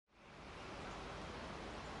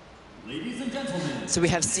So we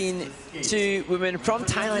have seen two women from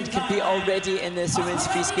Thailand compete already in this women's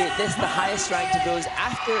free skate. This is the highest ranked of those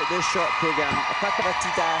after their short program.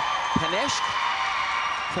 Phattaratida KANESHIGE,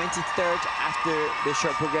 23rd after the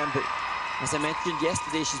short program. But as I mentioned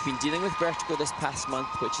yesterday, she's been dealing with vertigo this past month,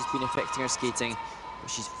 which has been affecting her skating. But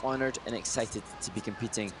she's honoured and excited to be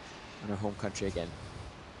competing in her home country again.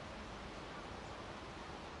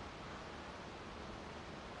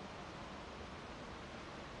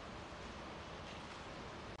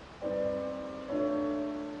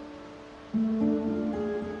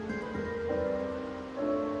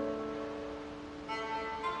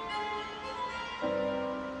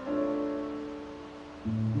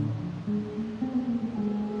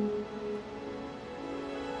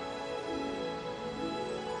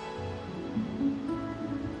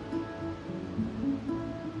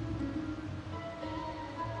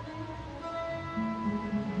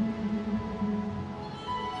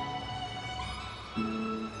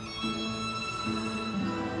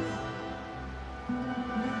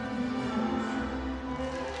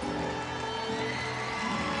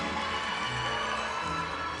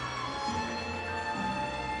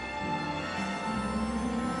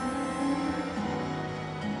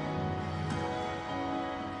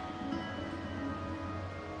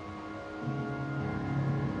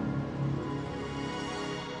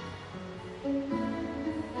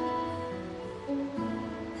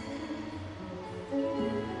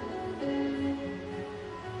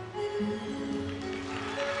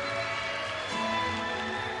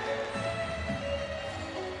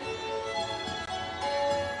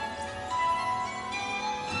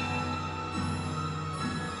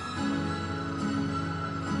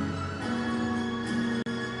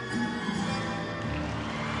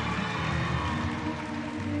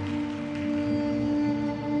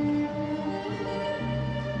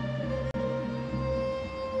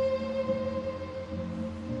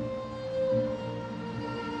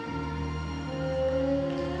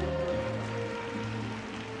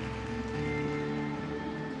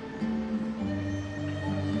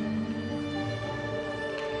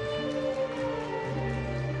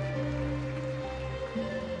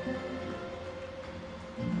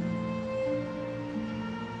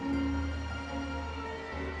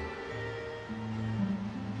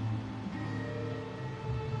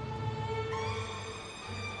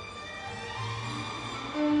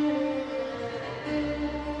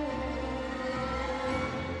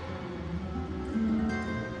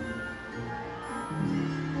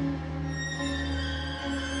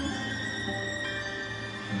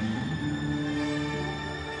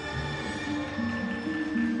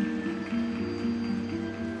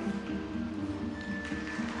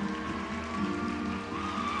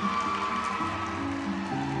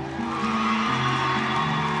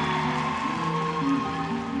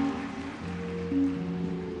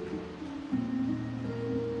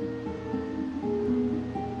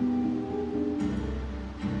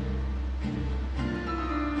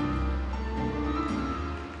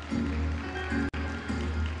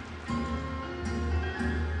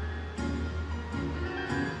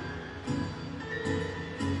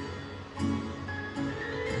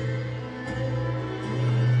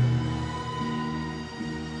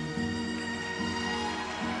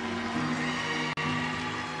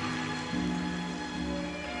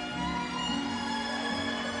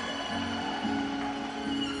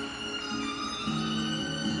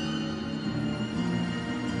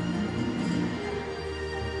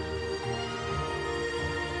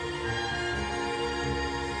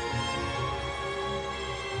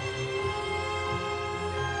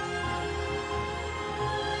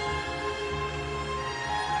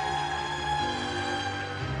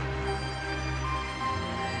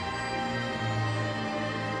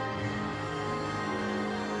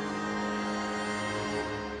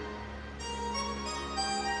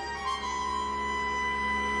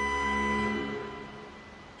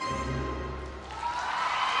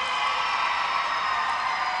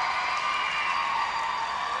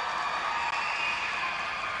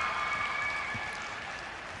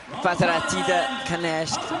 Phattaratida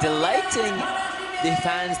KANESHIGE delighting the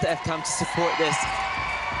fans that have come to support this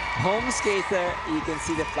home skater. You can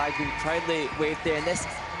see the flag being proudly waved there, and this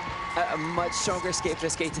a much stronger skate for a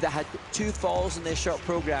skater that had 2 falls in their short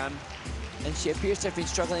program, and she appears to have been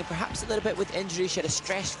struggling perhaps a little bit with injury. She had a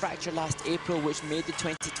stress fracture last April, which made the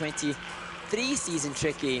 2023 season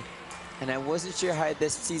tricky, and I wasn't sure how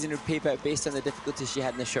this season would pay out based on the difficulties she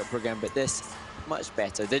had in the short program, but this much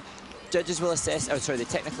better. The judges will assess, the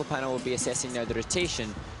technical panel will be assessing now the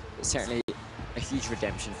rotation, but certainly a huge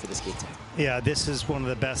redemption for the skater. Yeah, this is one of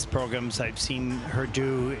the best programs I've seen her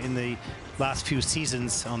do in the last few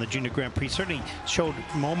seasons on the Junior Grand Prix. Certainly showed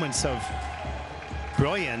moments of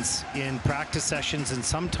brilliance in practice sessions and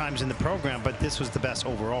sometimes in the program, but this was the best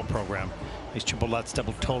overall program. Nice triple Lutz,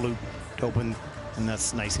 double toe loop to open, and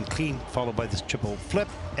that's nice and clean, followed by this triple flip,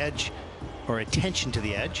 edge, or attention to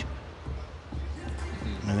the edge.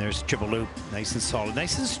 And there's triple loop, nice and solid,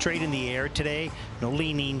 nice and straight in the air today, no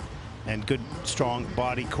leaning, and good strong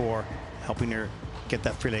body core, helping her get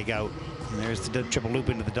that free leg out. And there's the triple loop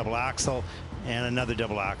into the double axel, and another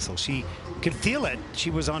double axel. She could feel it.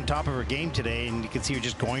 She was on top of her game today, and you can see her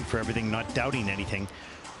just going for everything, not doubting anything.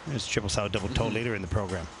 There's triple salad, double toe later in the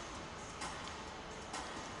program.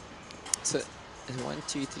 So 1,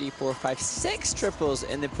 2, 3, 4, 5, 6 triples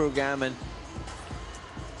in the program, and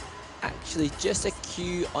actually just a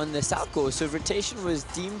Q on the salco. So rotation was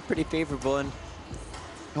deemed pretty favorable, and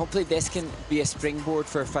hopefully this can be a springboard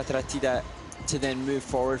for Phattaratida to then move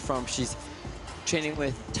forward from. She's training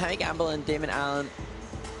with Tammy Gamble and Damon Allen,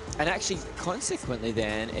 and actually consequently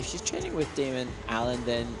then, if she's training with Damon Allen,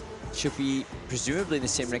 then she'll be presumably in the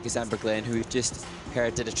same rank as Amber Glenn, who we've just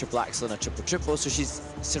heard did a triple axel and a triple triple. So she's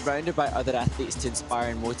surrounded by other athletes to inspire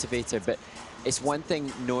and motivate her. But it's one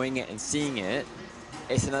thing knowing it and seeing it.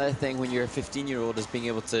 It's another thing when you're a 15-year-old is being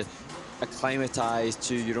able to acclimatize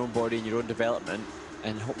to your own body and your own development.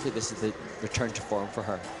 And hopefully this is the return to form for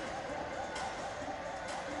her.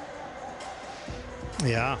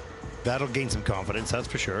 Yeah, that'll gain some confidence, that's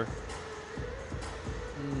for sure.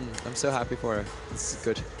 I'm so happy for her. This is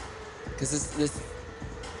good. Because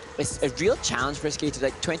it's a real challenge for a skater.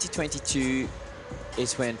 Like 2022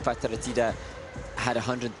 is when Phattaratida had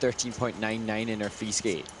 113.99 in her free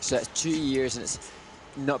skate. So that's 2 years, and it's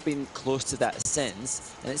not been close to that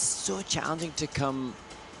since. And it's so challenging to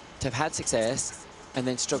have had success and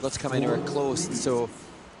then struggle to come anywhere close. And so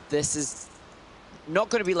this is not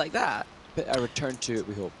going to be like that, but a return to it,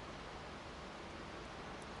 we hope.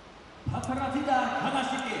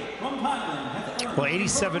 Well,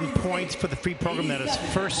 87 points for the free program. That is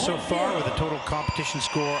first so far with a total competition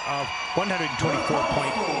score of 124.92.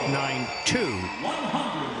 124.92.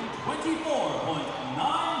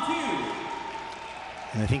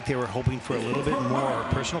 And I think they were hoping for a little bit more. Her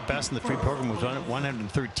personal best in the free program was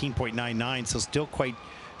 113.99, so still quite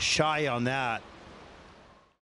shy on that.